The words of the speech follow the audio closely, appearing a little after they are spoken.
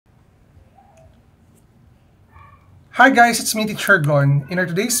Hi guys, it's me Teacher Gon. In our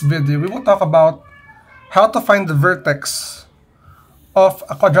today's video, we will talk about how to find the vertex of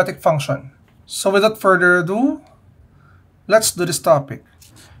a quadratic function. So without further ado, let's do this topic.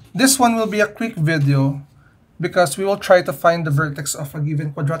 This one will be a quick video because we will try to find the vertex of a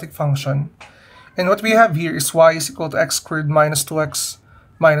given quadratic function. And what we have here is y is equal to x squared minus 2x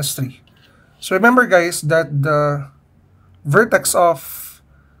minus 3. So remember guys that the vertex of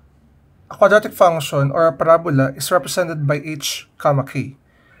a quadratic function or a parabola is represented by h comma k.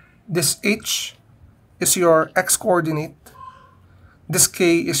 This h is your x coordinate, this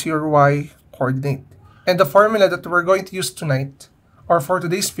k is your y coordinate. And the formula that we're going to use tonight, or for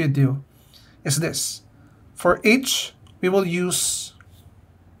today's video, is this. For h, we will use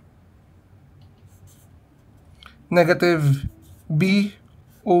negative b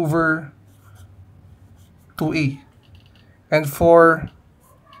over 2a. And for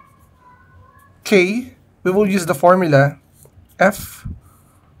k, we will use the formula f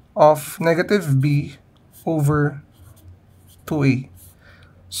of negative b over 2a.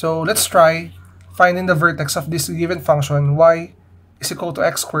 So let's try finding the vertex of this given function y is equal to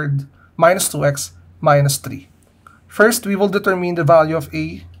x squared minus 2x minus 3. First, we will determine the value of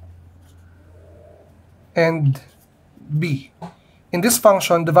a and b. In this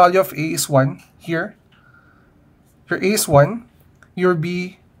function, the value of a is 1 here. Your a is 1. Your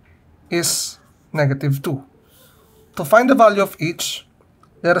b is negative 2. To find the value of h,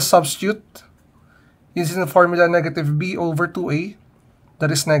 let us substitute using the formula negative b over 2a,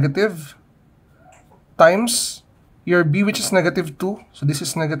 that is negative, times your b, which is negative 2, so this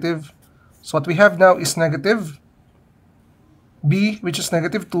is negative. So what we have now is negative b, which is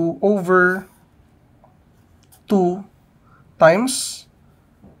negative 2, over 2 times,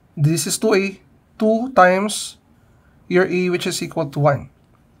 this is 2a, 2 times your a, which is equal to 1.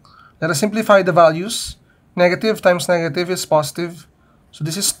 Let us simplify the values. Negative times negative is positive. So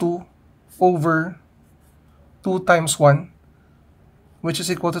this is 2 over 2 times 1, which is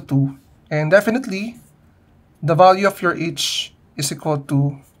equal to 2. And definitely, the value of your h is equal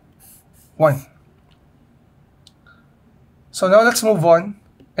to 1. So now let's move on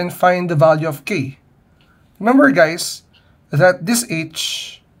and find the value of k. Remember guys, that this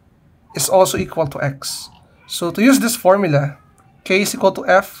h is also equal to x. So to use this formula, k is equal to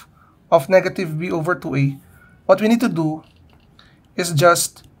f of negative b over 2a, what we need to do is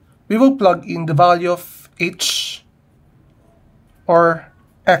just, we will plug in the value of h or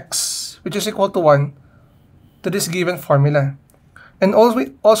x, which is equal to 1, to this given formula. And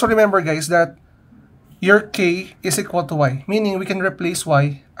also remember guys that your k is equal to y, meaning we can replace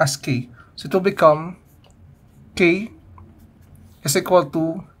y as k. So it will become k is equal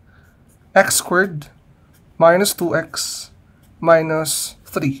to x squared minus 2x minus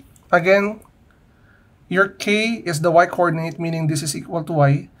 3. Again, your k is the y coordinate, meaning this is equal to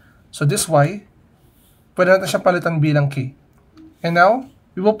y. So this y, pwede natin siya palitan bilang k. And now,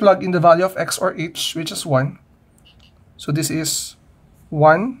 we will plug in the value of x or h, which is 1. So this is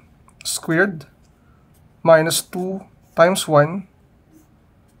 1 squared minus 2 times 1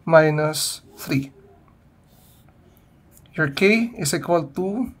 minus 3. Your k is equal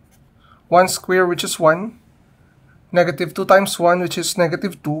to 1 squared, which is 1, negative 2 times 1, which is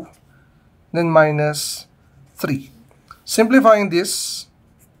negative 2, then minus 3. Simplifying this,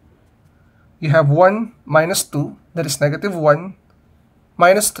 you have 1 minus 2, that is negative 1,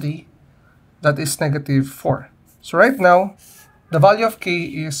 minus 3, that is negative 4. So right now, the value of k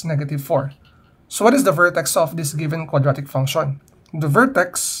is negative 4. So what is the vertex of this given quadratic function? The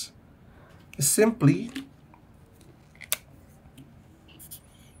vertex is simply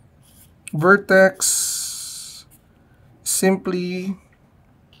simply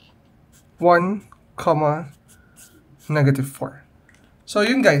 1, negative 4. So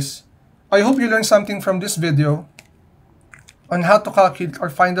yun guys, I hope you learned something from this video on how to calculate or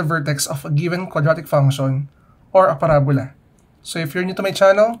find the vertex of a given quadratic function or a parabola. So if you're new to my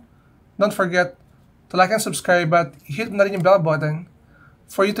channel, don't forget to like and subscribe at hit na rin yung bell button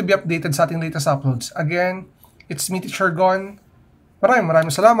for you to be updated sa ating latest uploads. Again, it's me Teacher Gon.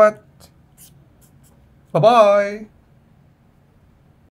 Maraming salamat. Bye-bye!